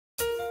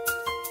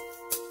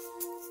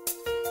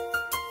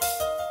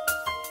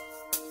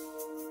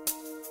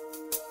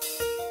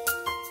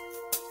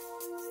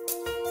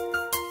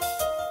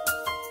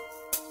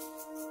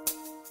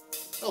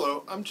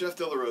I'm Jeff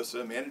De La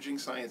Rosa, Managing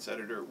Science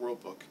Editor at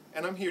World Book,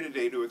 and I'm here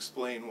today to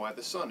explain why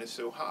the Sun is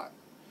so hot.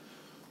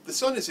 The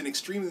Sun is an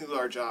extremely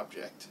large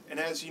object, and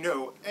as you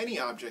know, any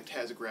object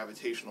has a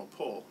gravitational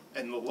pull,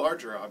 and the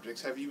larger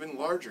objects have even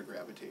larger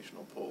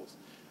gravitational pulls.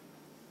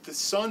 The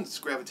Sun's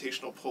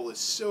gravitational pull is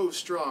so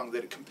strong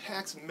that it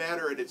compacts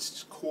matter at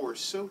its core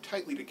so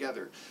tightly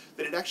together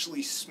that it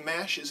actually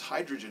smashes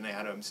hydrogen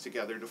atoms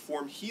together to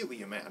form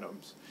helium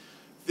atoms.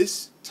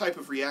 This type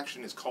of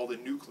reaction is called a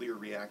nuclear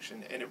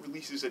reaction, and it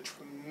releases a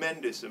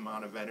tremendous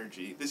amount of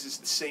energy. This is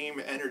the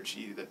same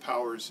energy that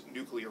powers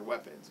nuclear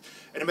weapons.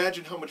 And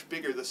imagine how much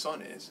bigger the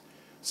Sun is.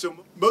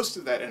 So most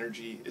of that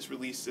energy is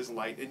released as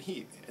light and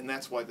heat, and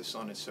that's why the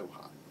Sun is so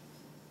hot.